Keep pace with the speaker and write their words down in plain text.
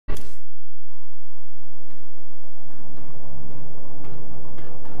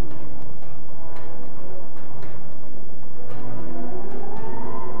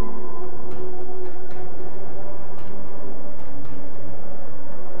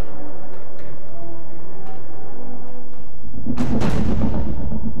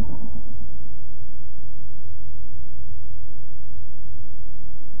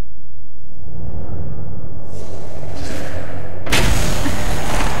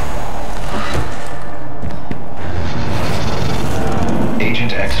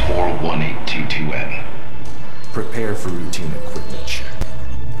for routine equipment check.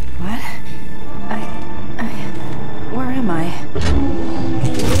 What? Where am I?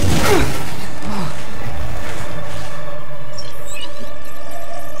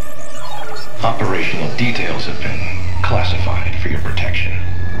 Operational details have been classified for your protection.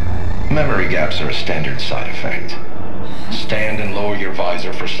 Memory gaps are a standard side effect. Stand and lower your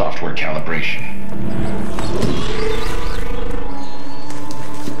visor for software calibration.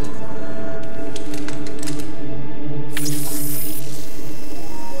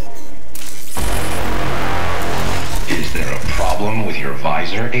 Is there a problem with your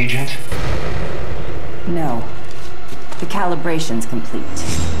visor, Agent? No. The calibration's complete.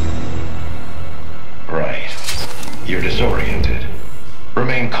 Right. You're disoriented.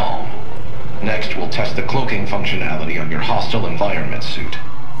 Remain calm. Next, we'll test the cloaking functionality on your hostile environment suit.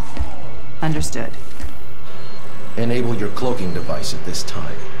 Understood. Enable your cloaking device at this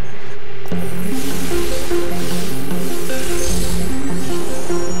time.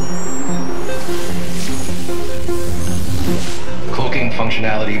 Cloaking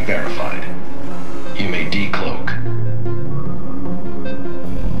functionality verified. You may decloak.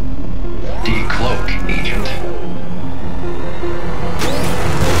 Decloak, Agent.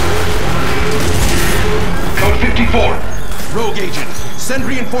 Code 54! Rogue Agent, send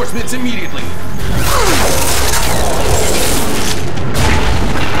reinforcements immediately!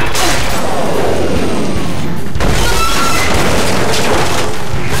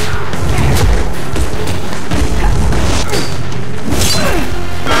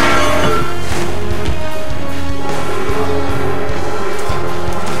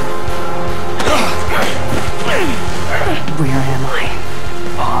 Where am I?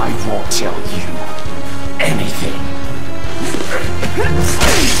 I won't tell you anything.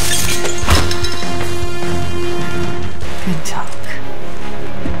 Good talk.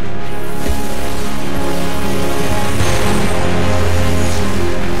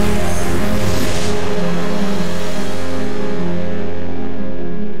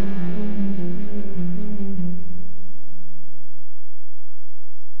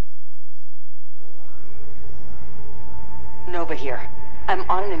 Nova here. I'm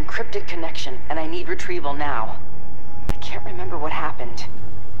on an encrypted connection, and I need retrieval now. I can't remember what happened.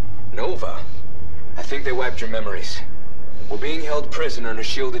 Nova? I think they wiped your memories. We're being held prisoner in a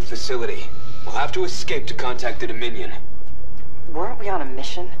shielded facility. We'll have to escape to contact the Dominion. Weren't we on a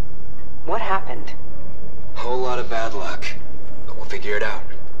mission? What happened? Whole lot of bad luck, but we'll figure it out.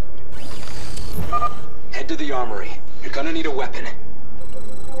 Head to the armory. You're gonna need a weapon.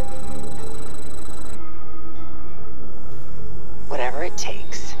 Whatever it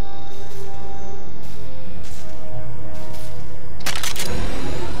takes.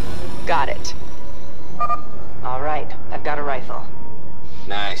 Got it. All right, I've got a rifle.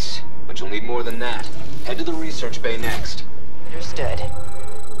 Nice, but you'll need more than that. Head to the research bay next. Understood.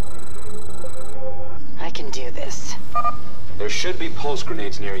 I can do this. There should be pulse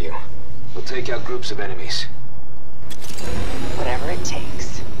grenades near you. We'll take out groups of enemies. Whatever it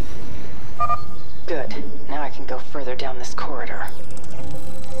takes. Good. Now I can go further down this corridor.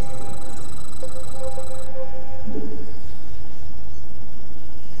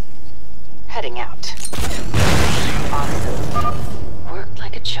 Heading out. Awesome. Worked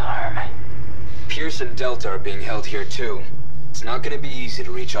like a charm. Pierce and Delta are being held here too. It's not gonna be easy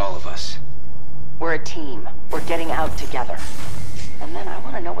to reach all of us. We're a team. We're getting out together. And then I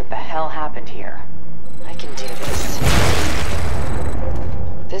want to know what the hell happened here. I can do this.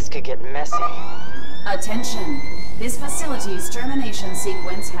 This could get messy. Attention! This facility's termination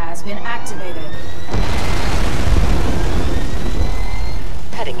sequence has been activated.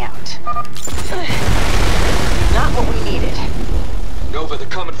 Heading out. Not what we needed. Nova, they're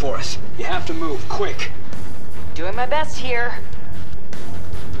coming for us. You have to move, quick. Doing my best here.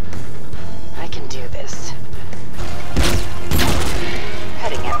 I can do this.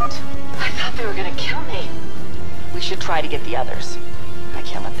 Heading out. I thought they were gonna kill me. We should try to get the others. I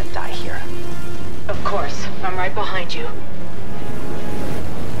can't let them die here. Of course. I'm right behind you.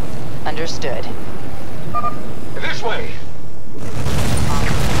 Understood. This way!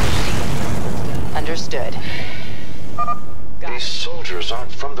 Understood. These soldiers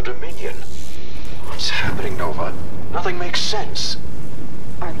aren't from the Dominion. What's happening, Nova? Nothing makes sense.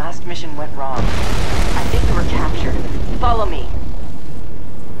 Our last mission went wrong. I think we were captured. Follow me.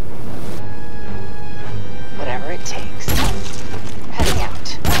 Whatever it takes. Heading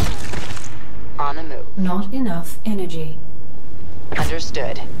out. On the move. Not enough energy.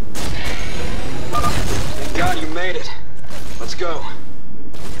 Understood. Thank God you made it. Let's go.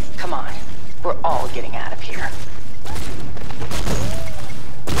 Come on. We're all getting out of here.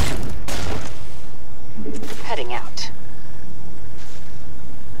 Heading out.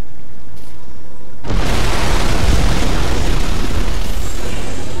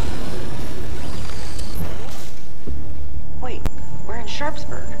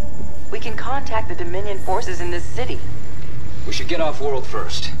 Sharpsburg. We can contact the Dominion forces in this city. We should get off-world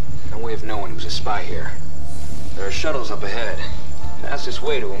first. No way of knowing who's a spy here. There are shuttles up ahead. Fastest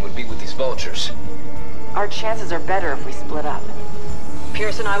way to them would be with these vultures. Our chances are better if we split up.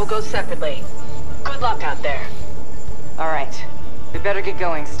 Pierce and I will go separately. Good luck out there. All right. We better get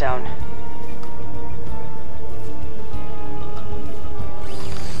going, Stone.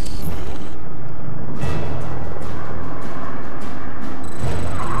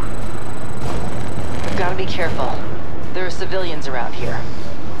 We've got to be careful. There are civilians around here.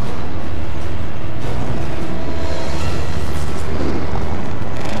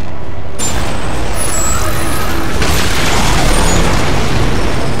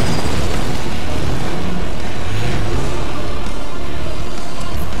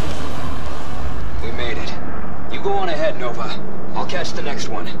 I'll catch the next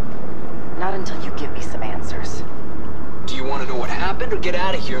one. Not until you give me some answers. Do you want to know what happened or get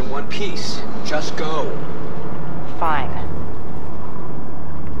out of here in one piece? Just go. Fine.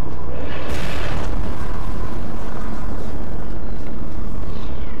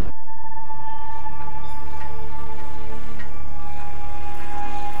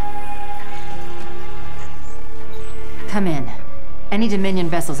 Come in. Any Dominion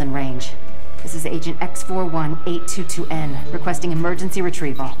vessels in range. This is Agent X41822N, requesting emergency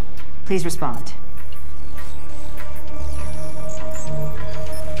retrieval. Please respond.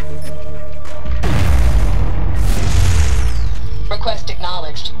 Request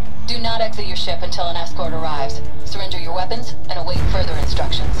acknowledged. Do not exit your ship until an escort arrives. Surrender your weapons and await further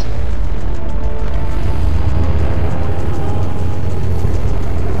instructions.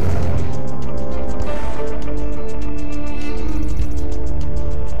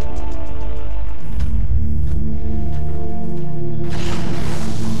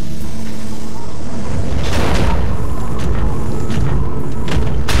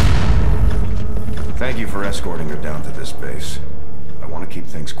 Thank you for escorting her down to this base. I want to keep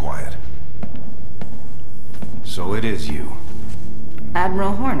things quiet. So it is you.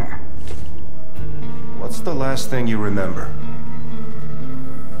 Admiral Horner. What's the last thing you remember?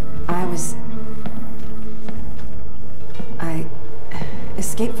 I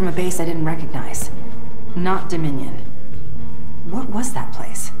escaped from a base I didn't recognize. Not Dominion. What was that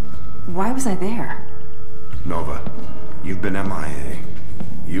place? Why was I there? Nova, you've been MIA.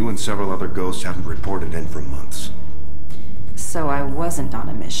 You and several other ghosts haven't reported in for months. So I wasn't on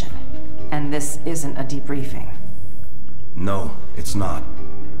a mission. And this isn't a debriefing. No, it's not.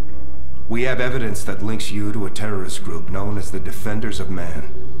 We have evidence that links you to a terrorist group known as the Defenders of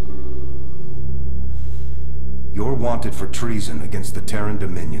Man. You're wanted for treason against the Terran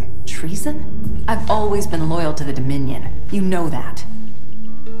Dominion. Treason? I've always been loyal to the Dominion. You know that.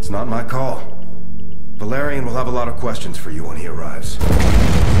 It's not my call. Valerian will have a lot of questions for you when he arrives.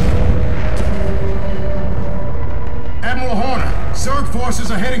 Admiral Horner, Zerg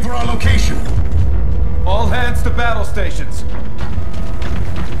forces are heading for our location. All hands to battle stations.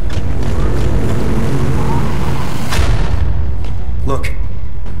 Look,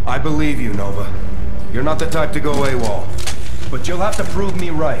 I believe you, Nova. You're not the type to go AWOL. But you'll have to prove me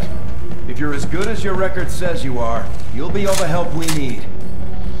right. If you're as good as your record says you are, you'll be all the help we need.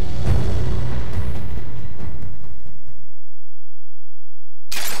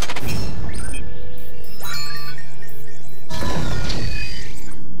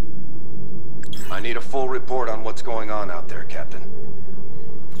 I need a full report on what's going on out there, Captain.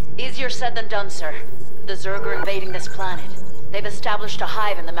 Easier said than done, sir. The Zerg are invading this planet. They've established a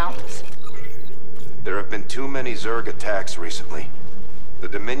hive in the mountains. There have been too many Zerg attacks recently. The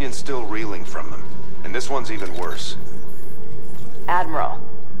Dominion's still reeling from them, and this one's even worse. Admiral,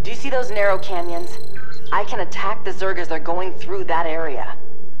 do you see those narrow canyons? I can attack the Zerg as they're going through that area.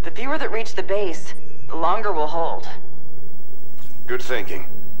 The fewer that reach the base, the longer we'll hold. Good thinking.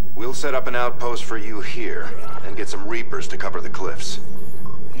 We'll set up an outpost for you here, and get some Reapers to cover the cliffs.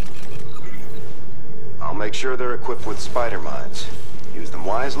 I'll make sure they're equipped with spider mines. Use them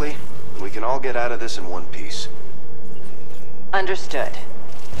wisely, and we can all get out of this in one piece. Understood.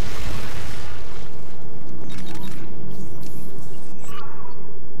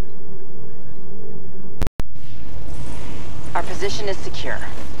 Our position is secure.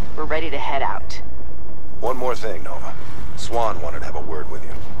 We're ready to head out. One more thing, Nova. Swan wanted to have a word with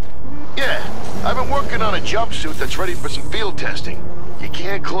you. Yeah, I've been working on a jumpsuit that's ready for some field testing. You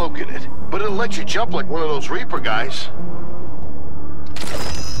can't cloak in it, but it'll let you jump like one of those Reaper guys.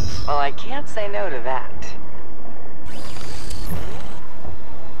 Well, I can't say no to that.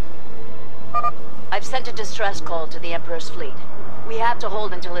 I've sent a distress call to the Emperor's fleet. We have to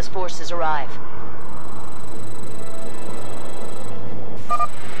hold until his forces arrive.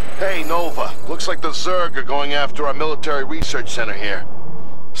 Hey, Nova. Looks like the Zerg are going after our military research center here.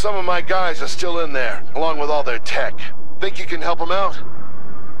 Some of my guys are still in there, along with all their tech. Think you can help them out?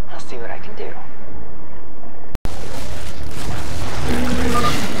 I'll see what I can do.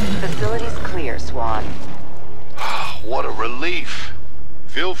 Facility's clear, Swan. What a relief.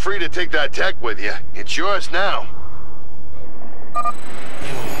 Feel free to take that tech with you. It's yours now.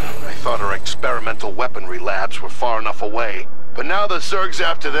 I thought our experimental weaponry labs were far enough away, but now the Zerg's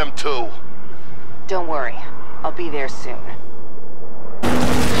after them too. Don't worry. I'll be there soon.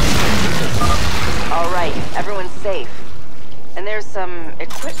 All right, everyone's safe. And there's some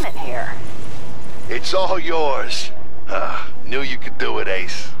equipment here. It's all yours. Knew you could do it,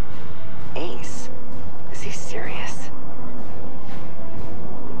 Ace. Ace? Is he serious?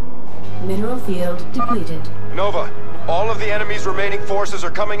 Mineral field depleted. Nova, all of the enemy's remaining forces are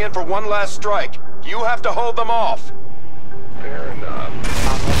coming in for one last strike. You have to hold them off. Fair enough.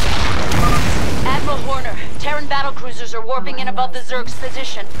 Admiral Horner, Terran battlecruisers are warping in above the Zerg's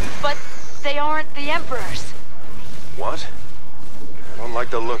position, but they aren't the Emperor's. What? I don't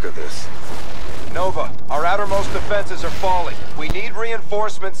like the look of this. Nova, our outermost defenses are falling. We need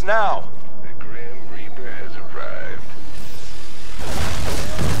reinforcements now. The Grim Reaper has arrived.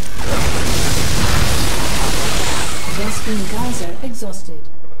 Vespene geyser exhausted.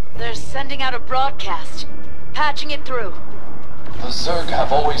 They're sending out a broadcast, patching it through. The Zerg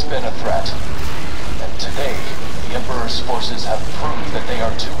have always been a threat. And today, the Emperor's forces have proved that they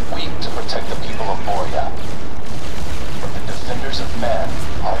are too weak to protect the people of Moria. But the defenders of man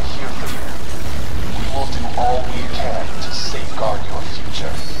are here for you. We will do all we can to safeguard your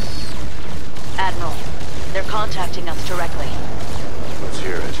future. Admiral, they're contacting us directly. Let's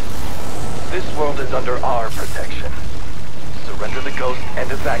hear it. This world is under our protection. Surrender the ghost and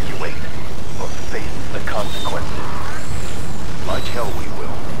evacuate, or face the consequences. Like hell we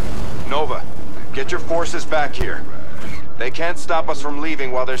will. Nova, get your forces back here. They can't stop us from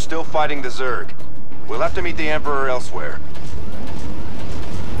leaving while they're still fighting the Zerg. We'll have to meet the Emperor elsewhere.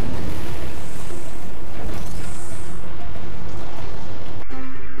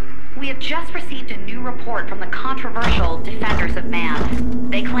 We have just received a new report from the controversial Defenders of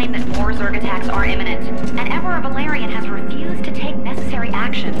Man. They claim that more Zerg attacks are imminent, and Emperor Valerian has refused to take necessary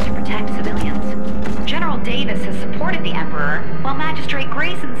action to protect civilians. General Davis has supported the Emperor, while Magistrate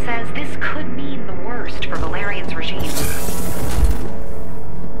Grayson says this could mean the worst for Valerian's regime.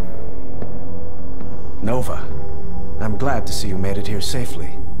 Nova, I'm glad to see you made it here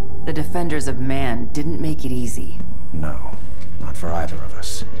safely. The Defenders of Man didn't make it easy. No, not for either of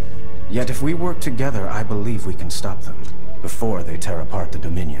us. Yet if we work together, I believe we can stop them, before they tear apart the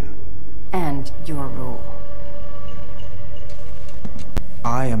Dominion. And your rule.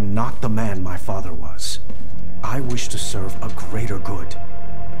 I am not the man my father was. I wish to serve a greater good.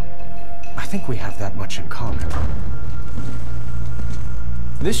 I think we have that much in common.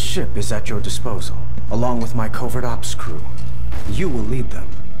 This ship is at your disposal, along with my covert ops crew. You will lead them.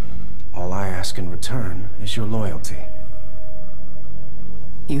 All I ask in return is your loyalty.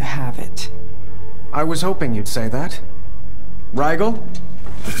 You have it. I was hoping you'd say that. Rigel?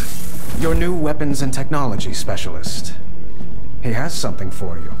 Your new weapons and technology specialist. He has something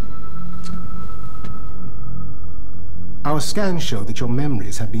for you. Our scans show that your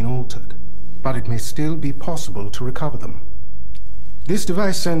memories have been altered, but it may still be possible to recover them. This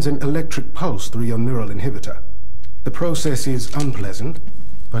device sends an electric pulse through your neural inhibitor. The process is unpleasant,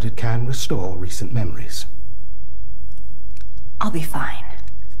 but it can restore recent memories. I'll be fine.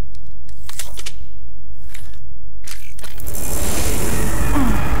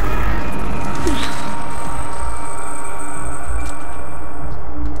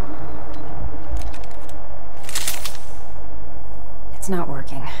 It's not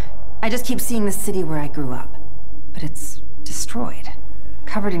working. I just keep seeing the city where I grew up. But it's destroyed.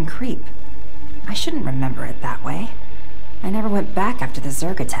 Covered in creep. I shouldn't remember it that way. I never went back after the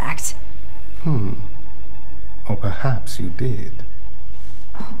Zerg attacked. Or perhaps you did.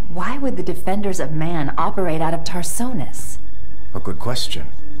 Why would the Defenders of Man operate out of Tarsonis? A good question.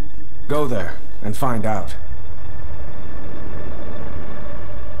 Go there and find out.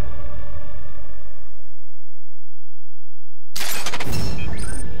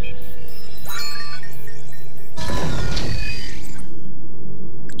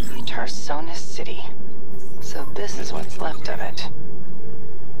 Tarsonis City. So this is what's left of it.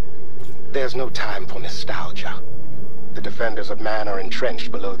 There's no time for nostalgia. The Defenders of Man are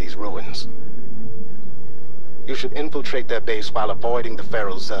entrenched below these ruins. You should infiltrate their base while avoiding the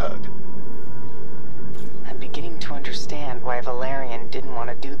Feral Zerg. I'm beginning to understand why Valerian didn't want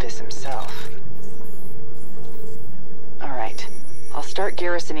to do this himself. All right, I'll Start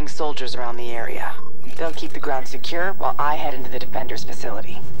garrisoning soldiers around the area. They'll keep the ground secure while I head into the Defender's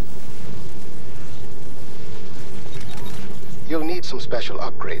facility. You'll need some special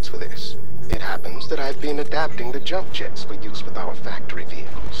upgrades for this. It happens that I've been adapting the jump jets for use with our factory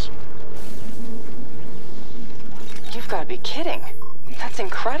vehicles. You've got to be kidding. That's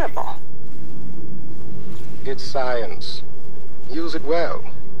incredible. It's science. Use it well,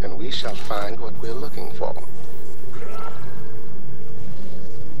 and we shall find what we're looking for.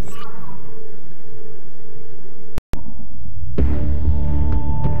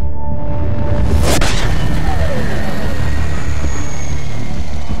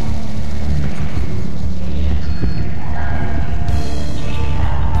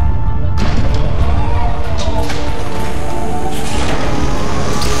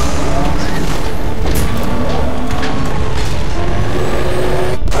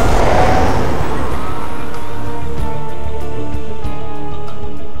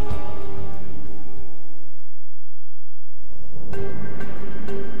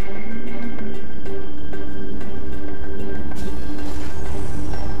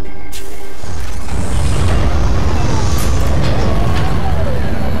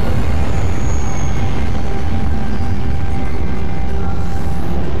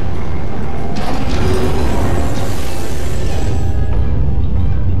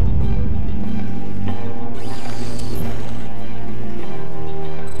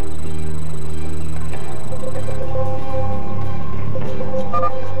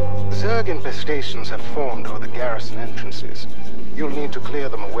 Infestations have formed over the garrison entrances. You'll need to clear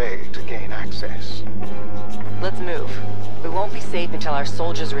them away to gain access. Let's move. We won't be safe until our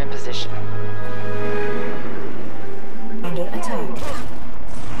soldiers are in position. Under attack.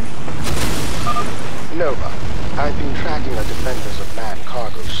 Nova, I've been tracking a Defenders of Man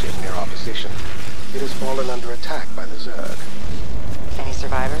cargo ship near our position. It has fallen under attack by the Zerg. Any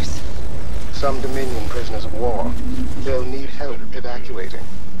survivors? Some Dominion prisoners of war. They'll need help evacuating.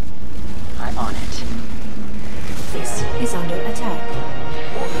 I'm on it. This is under attack.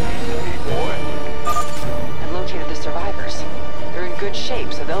 I've located the survivors. They're in good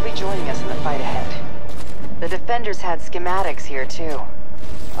shape, so they'll be joining us in the fight ahead. The Defenders had schematics here, too.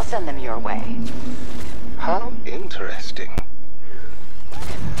 I'll send them your way. How interesting.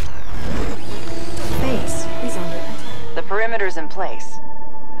 Base is under attack. The perimeter's in place.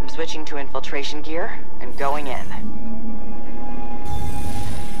 I'm switching to infiltration gear and going in.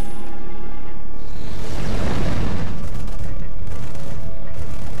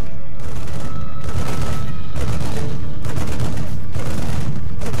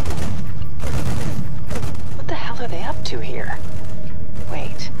 What are they up to here?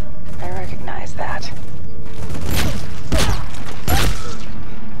 Wait, I recognize that.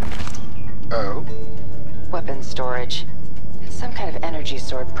 Oh? Weapons storage. It's some kind of energy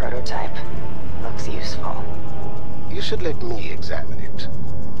sword prototype. Looks useful. You should let me examine it.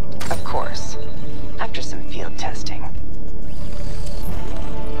 Of course. After some field testing.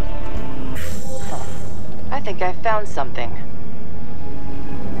 Huh. I think I found something.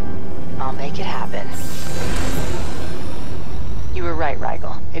 I'll make it happen. You were right,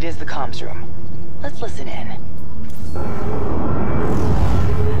 Rigel. It is the comms room. Let's listen in.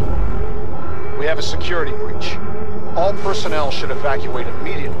 We have a security breach. All personnel should evacuate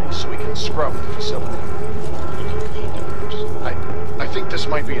immediately so we can scrub the facility. I think this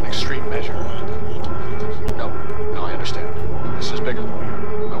might be an extreme measure. No, I understand. This is bigger than we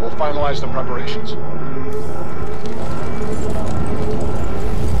are. I will finalize the preparations.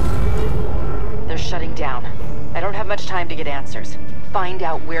 They're shutting down. I don't have much time to get answers. Find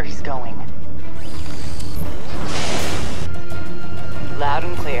out where he's going. Loud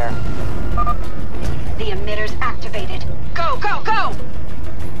and clear. The emitter's activated. Go, go, go!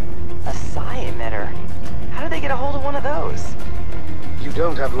 A psi emitter? How did they get a hold of one of those? You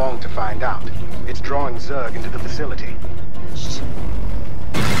don't have long to find out. It's drawing Zerg into the facility. Shh.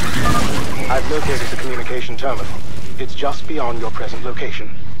 I've located the communication terminal. It's just beyond your present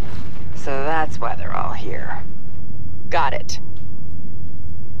location. So that's why they're all here. Got it.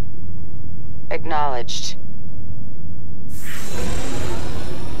 Acknowledged.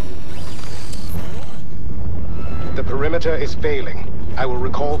 The perimeter is failing. I will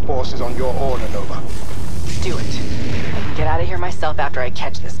recall forces on your order, Nova. Do it. I can get out of here myself after I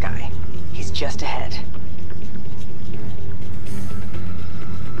catch this guy. He's just ahead.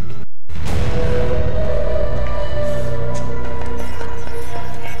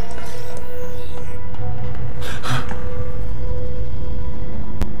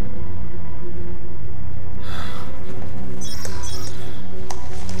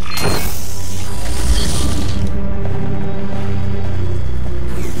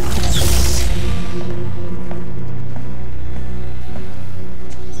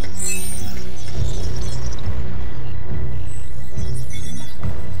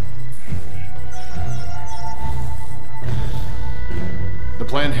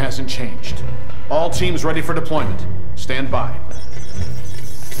 plan hasn't changed. All teams ready for deployment. Stand by.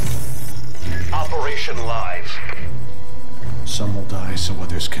 Operation Live. Some will die so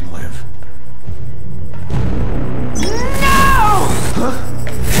others can live.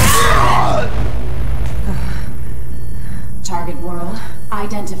 Target world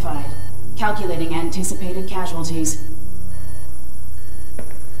identified. Calculating anticipated casualties.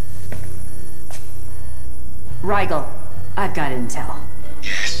 Rigel, I've got intel.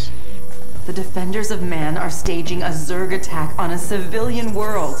 Yes. The Defenders of Man are staging a Zerg attack on a civilian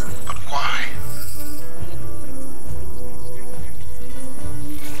world. But why?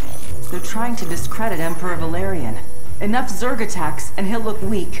 They're trying to discredit Emperor Valerian. Enough Zerg attacks and he'll look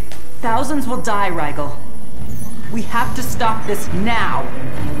weak. Thousands will die, Rigel. We have to stop this now.